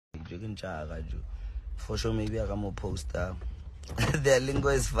joking chaga ju. For sure maybe I come poster. Their lingo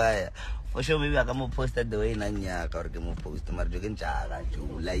is fire. For sure maybe I come poster the way nanyaka or game poster mar joking chaga ju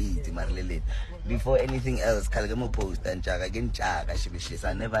laiti mar lele. Before anything else, kalgamo poster and chaga again chaga shebeshxt.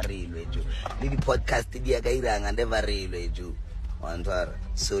 I never railway ju. Lili podcast dia kairang I never railway ju.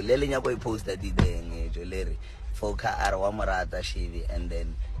 So lele nyako poster di deng ju leri. Foka arwa marata shivi and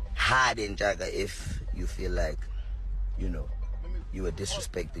then hard in chaga if you feel like you know you were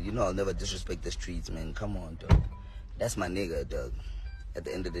disrespected. You know I'll never disrespect the streets, man. Come on, dog. That's my nigga, dog. At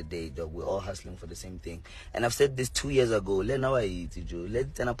the end of the day, dog, we're all hustling for the same thing. And I've said this 2 years ago. Let's do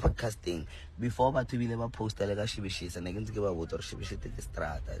a podcast thing. Before but to be never post like a shebeshxt and I can give a water shebeshkt the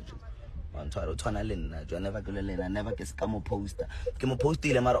strata. I never go I never get come poster. Come post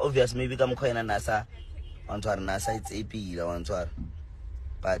the obvious maybe come coin and NASA. NASA it's AP.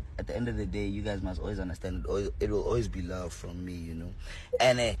 But at the end of the day, you guys must always understand it will always be love from me, you know.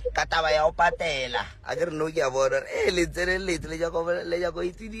 And kataba ya opatela. I don't know about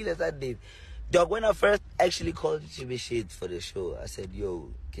it. Dog, when I first actually called shebeshkt for the show, I said, yo,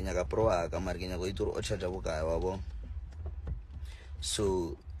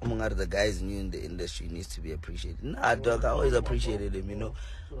 so among the guys new in the industry needs to be appreciated. Nah, dog, I always appreciated him, you know.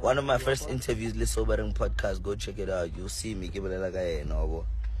 One of my first interviews, Let's Sobering podcast, go check it out. You'll see me give it like a novel.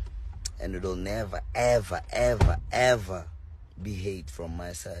 And it'll never, ever, ever, ever be hate from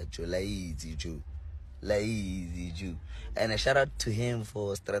my side. Lazy Jew. And a shout out to him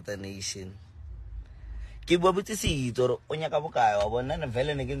for Strata Nation. Keep up to see it or Onyakabuka or none of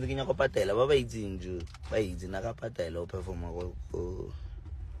Velen against the Kinakopatella. Baba eating Jew. By eating Nakapatella perform.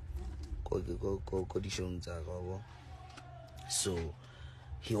 So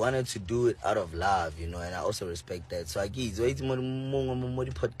he wanted to do it out of love, you know, and I also respect that. So I guess wait more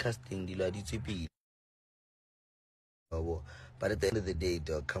podcasting the DTP. But at the end of the day,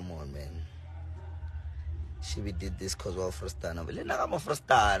 dog, come on, man. She did this cause we're first time. Lena I'm first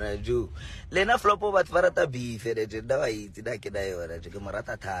time, Jew. Lena flop over Varata beef,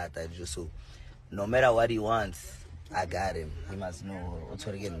 so no matter what he wants, I got him. He must know.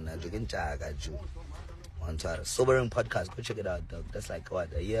 Sobering podcast. Go check it out, dog. That's like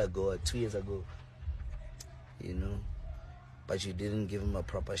what, a year ago or 2 years ago. You know. But you didn't give him a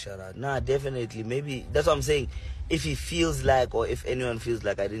proper shout out. Nah, definitely. Maybe that's what I'm saying. If he feels like, or if anyone feels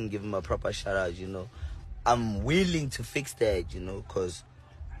like I didn't give him a proper shout out, you know, I'm willing to fix that, you know, because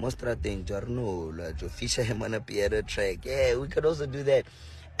most of the things, like you feature him on a piano track. Yeah, we could also do that.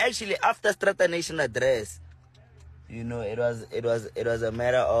 Actually, after Strata Nation address, you know, it was a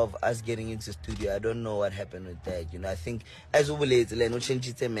matter of us getting into studio. I don't know what happened with that. You know, I think as we late, no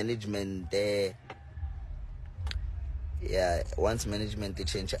change the management there. Yeah, once management they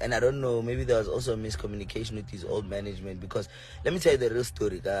changed, and I don't know, maybe there was also a miscommunication with his old management, because let me tell you the real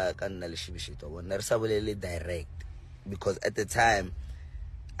story. Direct, because at the time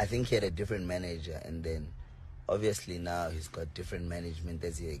I think he had a different manager, and then obviously now he's got different management,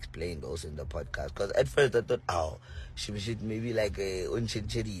 as he explained also in the podcast. Because at first I thought, oh, shebeshkt maybe like a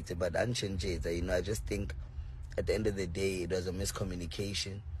unchencherite, but unchencherite, you know. I just think at the end of the day it was a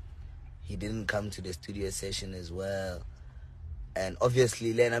miscommunication. He didn't come to the studio session as well, and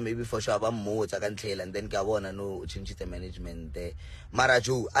obviously Lena maybe for sure I'm more I can tell, and then Gabona no change the management there.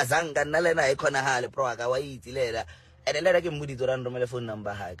 Maraju azanga nalena ekona hale pro akawaiti lela, and then I can move it around my phone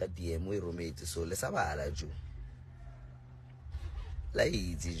number ha ka DM we roommate, so let's have a ju. Like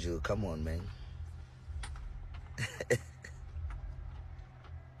Ju, come on, man.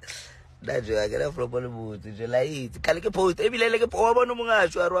 That I get a proper boot. Like post. Every like a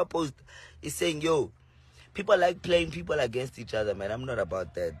post. It's saying, yo, people like playing people against each other, man. I'm not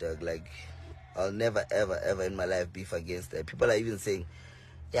about that, dog. Like, I'll never, ever, ever in my life beef against that. People are even saying,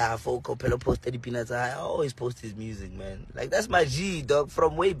 yeah, Focalistic posted the peanuts. I always post his music, man. Like, that's my G, dog,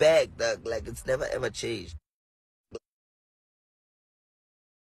 from way back, dog. Like, it's never, ever changed.